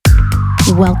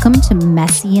Welcome to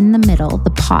Messy in the Middle, the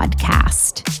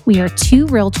podcast. We are two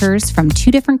realtors from two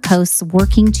different coasts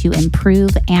working to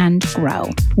improve and grow.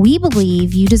 We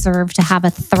believe you deserve to have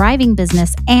a thriving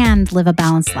business and live a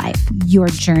balanced life. Your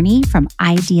journey from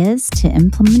ideas to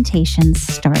implementation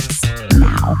starts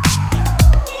now.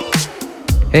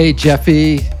 Hey,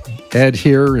 Jeffy. Ed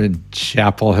here in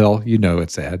Chapel Hill. You know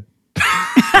it's Ed.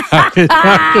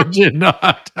 How could you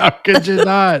not? How could you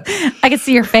not? I can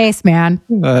see your face, man.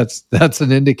 That's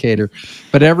an indicator.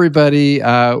 But everybody,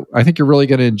 I think you're really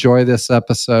going to enjoy this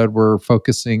episode. We're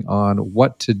focusing on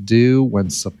what to do when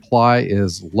supply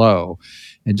is low.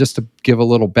 And just to give a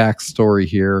little backstory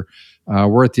here,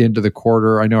 we're at the end of the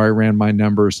quarter. I know I ran my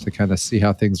numbers to kind of see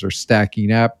how things are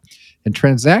stacking up. And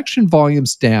transaction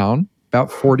volume's down about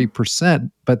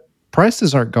 40%, but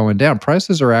prices aren't going down.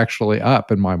 Prices are actually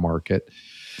up in my market.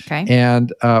 Okay.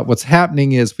 And what's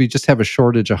happening is we just have a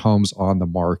shortage of homes on the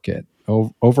market.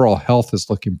 Overall health is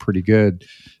looking pretty good,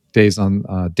 days on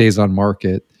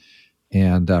market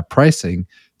and pricing.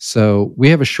 So we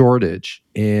have a shortage.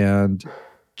 And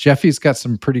Jeffy's got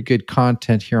some pretty good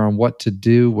content here on what to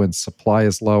do when supply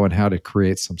is low and how to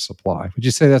create some supply. Would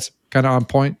you say that's kind of on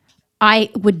point?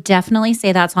 I would definitely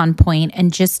say that's on point.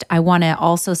 And just, I want to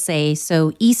also say,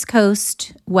 so East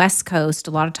Coast, West Coast,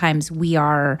 a lot of times we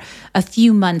are a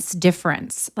few months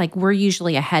difference. Like we're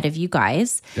usually ahead of you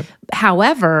guys. Yep.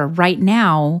 However, right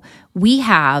now we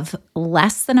have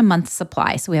less than a month's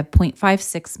supply. So we have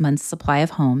 0.56 months supply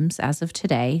of homes as of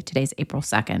today. Today's April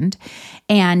 2nd.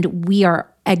 And we are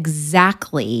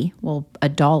exactly,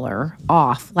 $1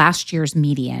 off last year's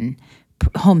median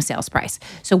home sales price.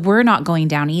 So we're not going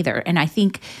down either. And I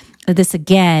think this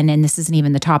again, and this isn't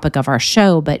even the topic of our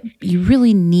show, but you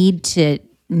really need to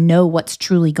know what's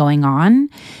truly going on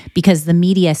because the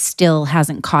media still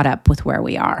hasn't caught up with where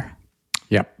we are.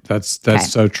 Yeah, that's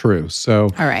so true. So,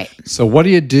 all right. So what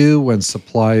do you do when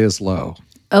supply is low?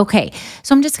 Okay,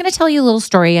 so I'm just going to tell you a little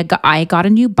story. I got a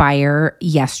new buyer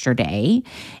yesterday,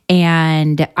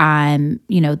 and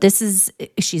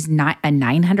she's not a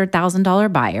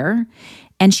 $900,000 buyer,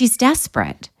 and she's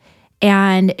desperate,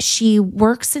 and she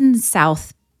works in the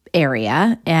South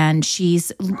area, and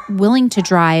she's willing to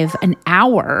drive an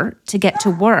hour to get to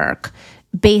work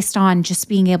based on just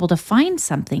being able to find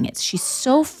something. She's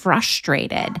so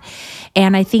frustrated.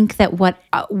 And I think that what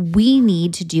we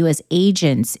need to do as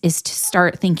agents is to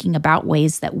start thinking about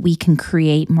ways that we can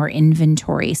create more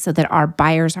inventory so that our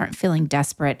buyers aren't feeling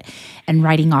desperate and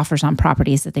writing offers on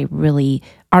properties that they really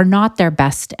are not their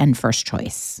best and first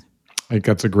choice. I think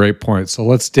that's a great point. So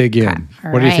let's dig in.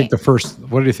 All What do you right. think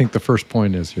the first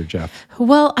point is here, Jeff?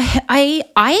 Well,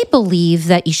 I believe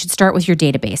that you should start with your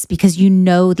database because you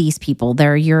know these people.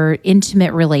 They're your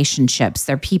intimate relationships.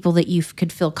 They're people that you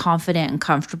could feel confident and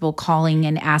comfortable calling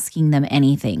and asking them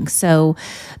anything. So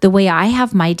the way I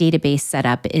have my database set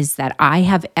up is that I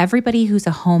have everybody who's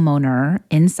a homeowner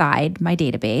inside my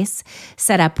database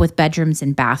set up with bedrooms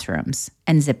and bathrooms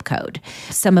and zip code.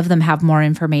 Some of them have more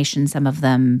information, some of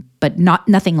them, but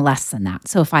nothing less than that.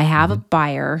 So if I have a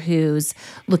buyer who's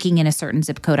looking in a certain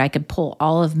zip code, I could pull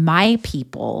all of my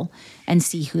people and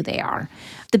see who they are.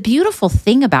 The beautiful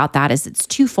thing about that is it's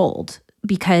twofold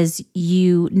because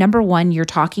number one, you're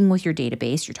talking with your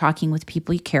database, you're talking with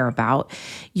people you care about,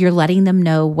 you're letting them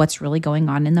know what's really going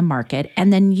on in the market.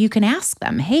 And then you can ask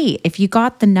them, hey, if you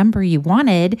got the number you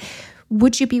wanted,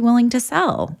 would you be willing to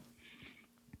sell?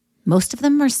 Most of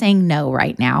them are saying no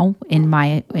right now in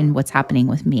what's happening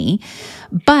with me,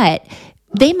 but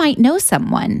they might know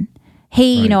someone.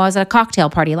 Hey, Right. I was at a cocktail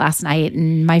party last night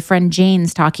and my friend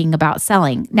Jane's talking about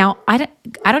selling. Now, I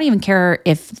don't even care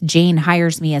if Jane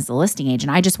hires me as the listing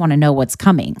agent. I just want to know what's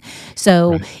coming.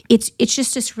 So Right. it's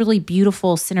just this really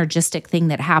beautiful synergistic thing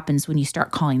that happens when you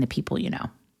start calling the people you know.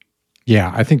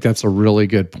 Yeah, I think that's a really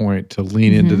good point to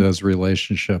lean into those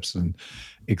relationships and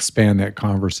expand that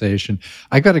conversation.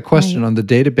 I got a question on the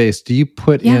database. Do you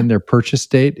put in their purchase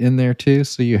date in there too,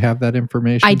 so you have that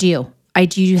information? I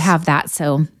do have that.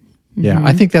 So yeah,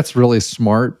 I think that's really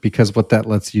smart because what that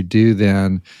lets you do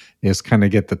then is kind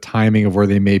of get the timing of where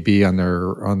they may be on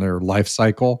their life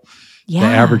cycle. yeah.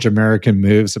 The average American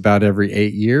moves about every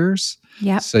 8 years.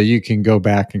 Yep. So you can go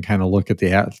back and kind of look at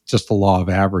just the law of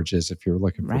averages if you're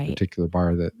looking for a Right. particular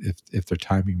buyer that if their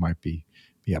timing might be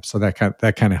up. So that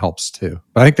kind of helps too.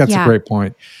 But I think that's a great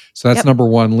point. So that's number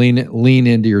one, lean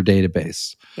into your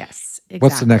database. Yes, exactly.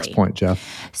 What's the next point,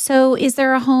 Jeff? So is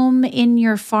there a home in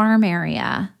your farm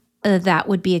area that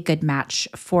would be a good match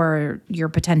for your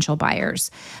potential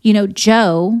buyers?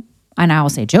 Joe, and I will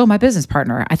say, Joe, my business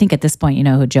partner. I think at this point, you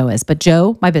know who Joe is, but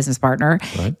Joe, my business partner,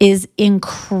 is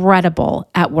incredible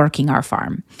at working our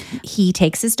farm. He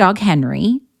takes his dog,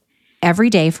 Henry, every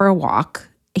day for a walk.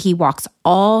 He walks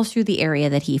all through the area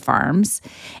that he farms,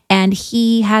 and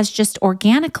he has just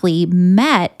organically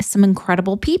met some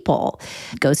incredible people.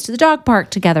 Goes to the dog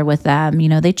park together with them. You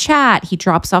know, they chat. He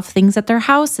drops off things at their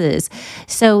houses.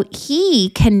 So he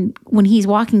can, when he's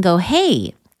walking, go,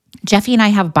 hey, Jeffy and I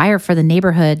have a buyer for the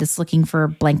neighborhood that's looking for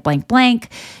blank, blank, blank.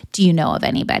 Do you know of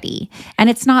anybody? And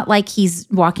it's not like he's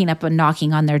walking up and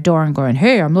knocking on their door and going,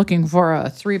 hey, I'm looking for a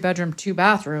 3-bedroom,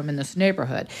 2-bathroom in this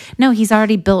neighborhood. No, he's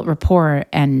already built rapport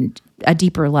and a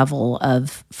deeper level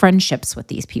of friendships with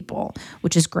these people,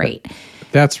 which is great.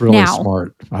 That's really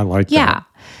smart. I like that.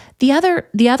 Yeah.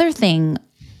 The other thing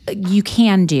you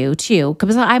can do too,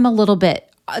 because I'm a little bit,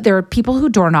 there are people who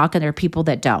door knock and there are people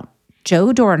that don't.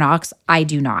 Joe door knocks, I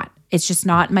do not. It's just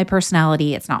not my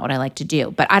personality. It's not what I like to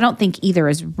do. But I don't think either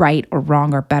is right or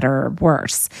wrong or better or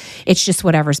worse. It's just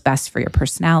whatever's best for your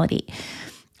personality.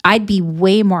 I'd be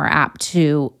way more apt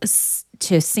to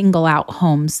single out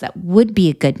homes that would be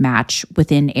a good match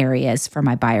within areas for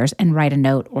my buyers and write a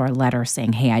note or a letter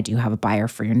saying, hey, I do have a buyer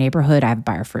for your neighborhood. I have a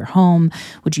buyer for your home.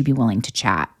 Would you be willing to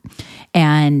chat?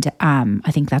 And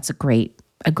I think that's a great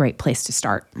place to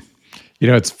start. You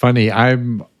know, it's funny.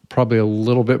 I'm probably a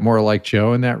little bit more like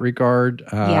Joe in that regard.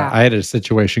 I had a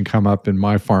situation come up in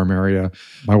my farm area.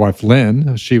 My wife,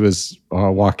 Lynn, she was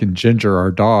walking Ginger,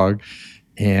 our dog,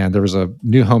 and there was a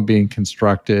new home being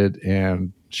constructed,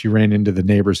 and she ran into the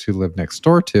neighbors who lived next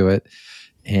door to it,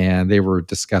 and they were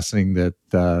discussing that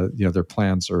their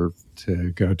plans are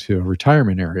to go to a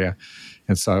retirement area.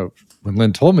 And so when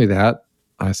Lynn told me that,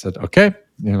 I said, okay.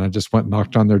 And I just went and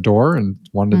knocked on their door and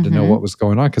wanted to know what was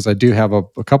going on, because I do have a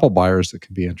couple buyers that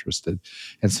could be interested.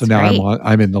 And so now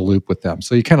I'm in the loop with them.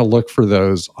 So you kind of look for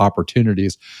those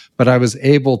opportunities. But I was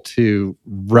able to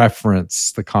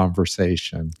reference the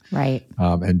conversation,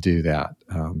 and do that.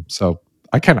 So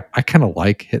I kind of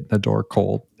like hitting the door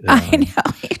cold. I know.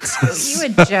 You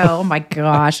and Joe. Oh my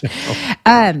gosh.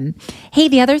 Hey,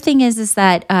 the other thing is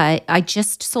that I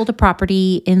just sold a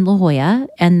property in La Jolla,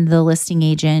 and the listing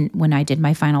agent, when I did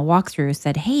my final walkthrough,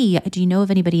 said, hey, do you know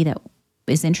of anybody that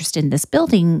is interested in this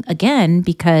building again?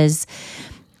 Because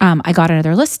I got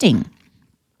another listing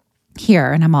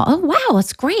here. And I'm all, oh, wow,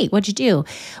 that's great. What'd you do?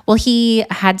 Well, he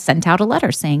had sent out a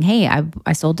letter saying, hey,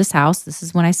 I sold this house. This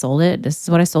is when I sold it. This is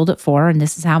what I sold it for. And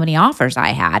this is how many offers I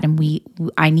had. And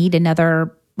I need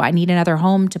another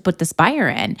home to put this buyer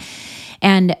in.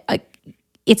 And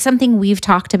it's something we've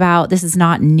talked about. This is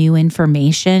not new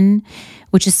information,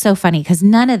 which is so funny because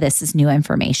none of this is new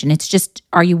information. It's just,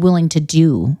 are you willing to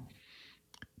do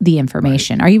the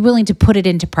information? Right. Are you willing to put it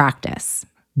into practice?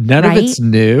 None of it's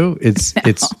new. It's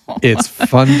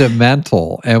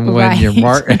fundamental. And when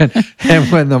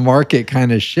and when the market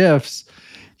kind of shifts,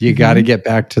 you got to get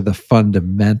back to the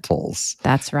fundamentals.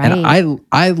 That's right. And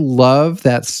I love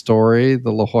that story,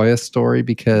 the La Jolla story,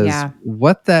 because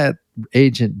what that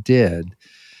agent did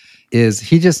is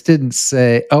he just didn't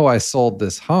say, "Oh, I sold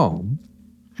this home."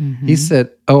 He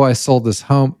said, "Oh, I sold this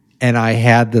home and I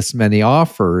had this many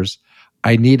offers.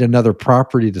 I need another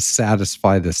property to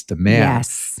satisfy this demand."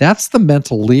 Yes. That's the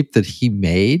mental leap that he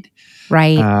made.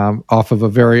 Right. Off of a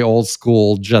very old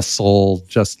school, just sold,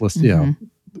 just listed,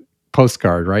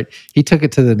 postcard, right? He took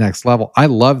it to the next level. I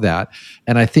love that.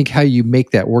 And I think how you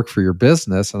make that work for your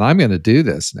business, and I'm going to do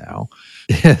this now,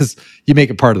 is you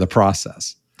make it part of the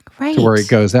process. Right. To where it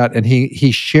goes out. And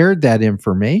he shared that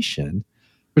information,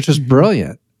 which was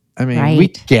brilliant. I mean, we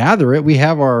gather it, we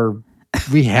have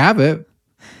it,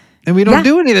 and we don't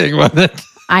do anything with it.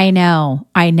 I know.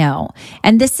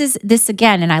 And this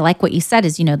again, and I like what you said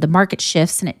is, the market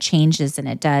shifts and it changes and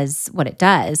it does what it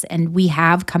does. And we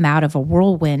have come out of a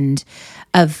whirlwind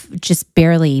of just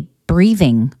barely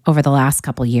breathing over the last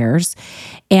couple of years.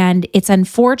 And it's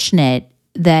unfortunate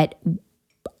that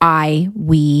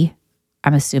I'm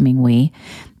assuming we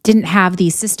didn't have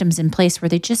these systems in place where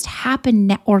they just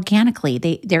happen organically.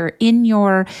 They're in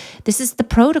this is the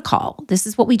protocol. This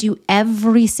is what we do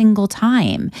every single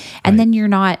time. And then you're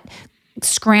not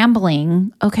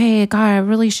scrambling, okay, God, I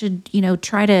really should,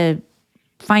 try to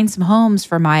find some homes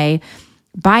for my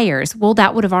buyers. Well,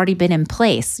 that would have already been in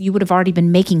place. You would have already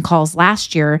been making calls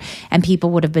last year and people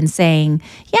would have been saying,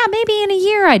 yeah, maybe in a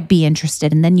year I'd be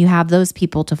interested. And then you have those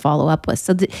people to follow up with.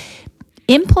 So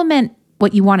implement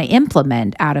what you want to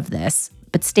implement out of this,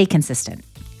 but stay consistent.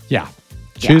 Yeah.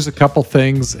 Choose a couple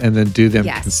things and then do them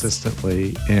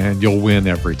consistently, and you'll win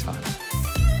every time.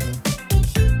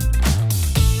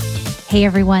 Hey,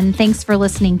 everyone. Thanks for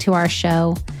listening to our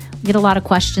show. We get a lot of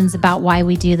questions about why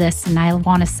we do this, and I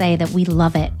want to say that we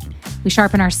love it. We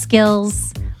sharpen our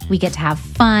skills, we get to have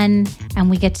fun, and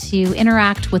we get to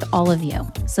interact with all of you.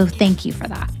 So thank you for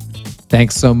that.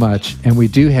 Thanks so much. And we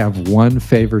do have one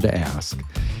favor to ask.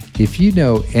 If you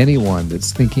know anyone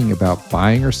that's thinking about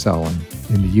buying or selling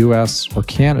in the US or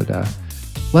Canada,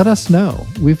 let us know.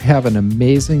 We have an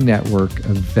amazing network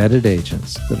of vetted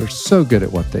agents that are so good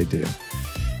at what they do.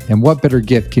 And what better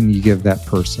gift can you give that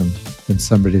person than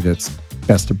somebody that's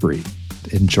best of breed?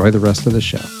 Enjoy the rest of the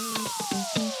show.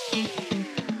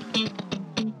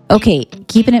 Okay,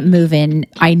 keeping it moving.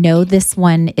 I know this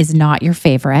one is not your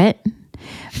favorite,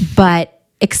 but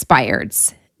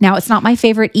expireds. Now, it's not my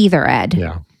favorite either, Ed.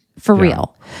 Yeah. For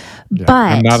real. Yeah. But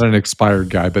I'm not an expired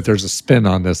guy, but there's a spin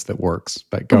on this that works.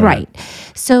 But go ahead.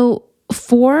 So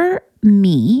for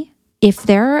me, if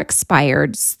there are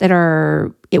expireds that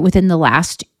are within the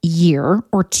last year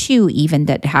or two, even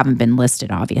that haven't been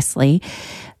listed, obviously,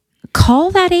 call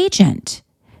that agent.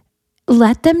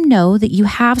 Let them know that you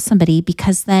have somebody,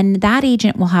 because then that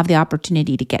agent will have the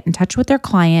opportunity to get in touch with their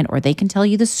client, or they can tell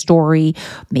you the story.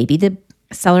 Maybe the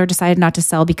seller decided not to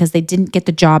sell because they didn't get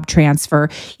the job transfer.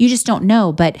 You just don't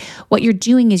know. But what you're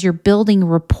doing is you're building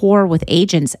rapport with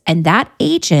agents, and that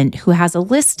agent who has a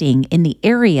listing in the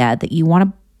area that you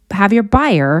want to have your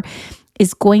buyer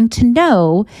is going to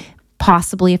know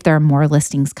possibly if there are more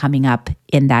listings coming up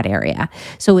in that area.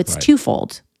 So it's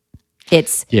twofold.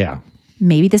 It's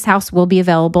maybe this house will be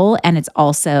available, and it's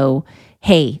also,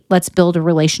 hey, let's build a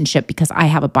relationship because I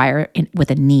have a buyer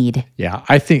with a need. Yeah,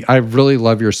 I think I really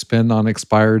love your spin on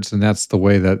expireds, and that's the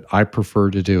way that I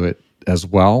prefer to do it as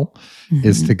well,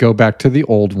 is to go back to the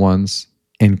old ones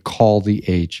and call the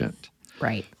agent.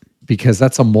 Right. Because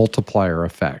that's a multiplier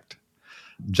effect.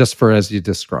 Just for as you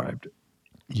described,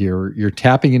 you're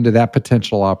tapping into that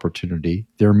potential opportunity.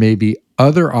 There may be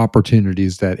other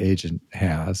opportunities that agent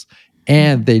has,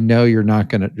 and they know you're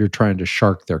trying to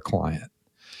shark their client.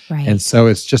 Right. And so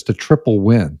it's just a triple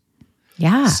win.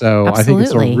 Yeah. So absolutely.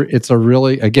 I think it's a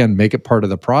really, again, make it part of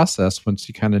the process. Once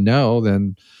you kind of know,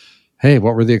 then, hey,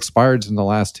 what were the expireds in the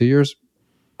last 2 years?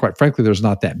 Quite frankly, there's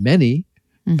not that many,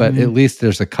 but at least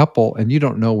there's a couple, and you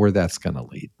don't know where that's going to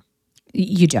lead.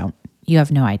 You don't. You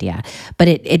have no idea. But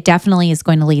it definitely is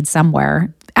going to lead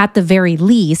somewhere. At the very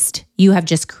least, you have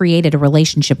just created a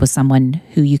relationship with someone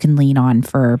who you can lean on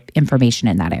for information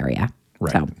in that area.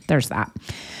 Right. So there's that.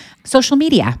 Social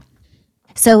media.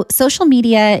 So social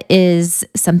media is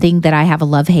something that I have a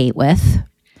love-hate with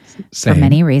for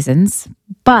many reasons.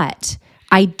 But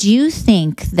I do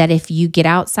think that if you get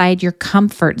outside your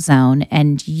comfort zone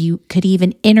and you could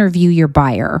even interview your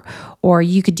buyer, or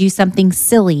you could do something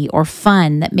silly or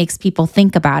fun that makes people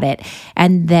think about it,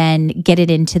 and then get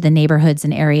it into the neighborhoods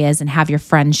and areas and have your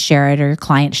friends share it or your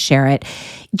clients share it,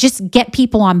 just get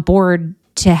people on board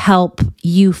to help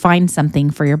you find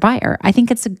something for your buyer. I think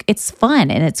it's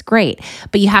fun and it's great,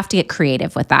 but you have to get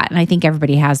creative with that. And I think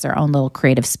everybody has their own little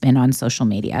creative spin on social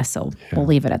media. So we'll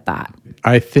leave it at that.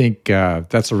 I think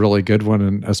that's a really good one.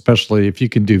 And especially if you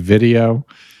can do video,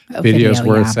 video's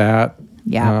where it's at.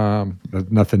 Yeah.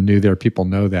 Nothing new there. People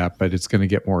know that, but it's going to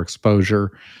get more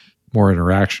exposure, more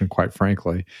interaction, quite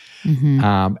frankly.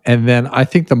 And then I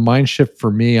think the mind shift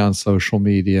for me on social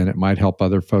media, and it might help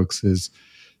other folks, is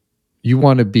you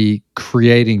want to be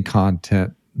creating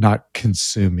content, not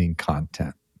consuming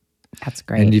content. That's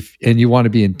great. And you want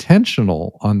to be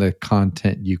intentional on the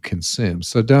content you consume.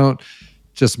 So don't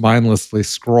just mindlessly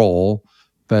scroll,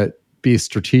 but be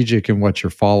strategic in what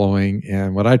you're following.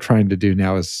 And what I'm trying to do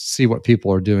now is see what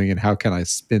people are doing and how can I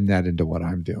spin that into what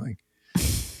I'm doing.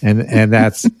 And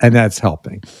that's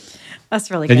helping. That's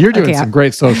really good. And you're doing some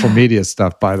great social media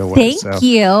stuff, by the way. Thank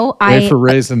you. Way for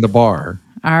raising the bar.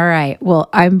 All right. Well,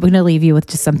 I'm going to leave you with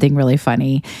just something really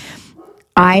funny.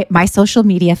 My social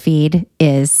media feed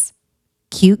is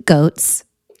cute goats,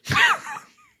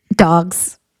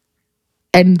 dogs,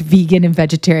 and vegan and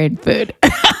vegetarian food.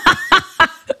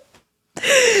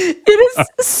 It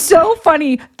is so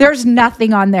funny. There's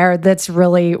nothing on there that's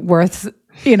really worth,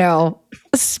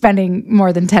 spending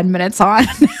more than 10 minutes on.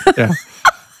 Yeah.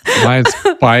 Mine's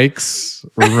bikes,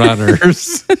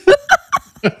 runners.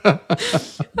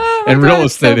 And real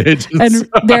estate agents. And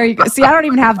there you go. See, I don't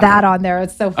even have that on there.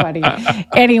 It's so funny.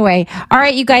 Anyway, all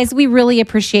right, you guys, we really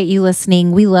appreciate you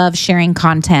listening. We love sharing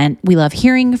content. We love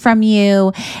hearing from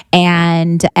you.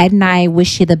 And Ed and I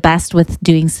wish you the best with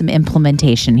doing some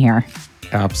implementation here.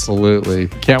 Absolutely.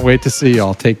 Can't wait to see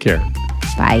y'all. Take care.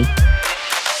 Bye.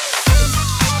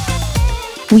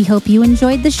 We hope you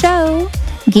enjoyed the show.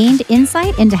 gained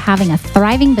insight into having a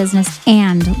thriving business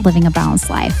and living a balanced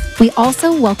life. We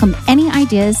also welcome any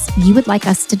ideas you would like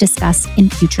us to discuss in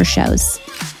future shows.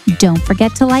 Don't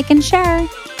forget to like and share.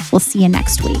 We'll see you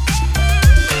next week.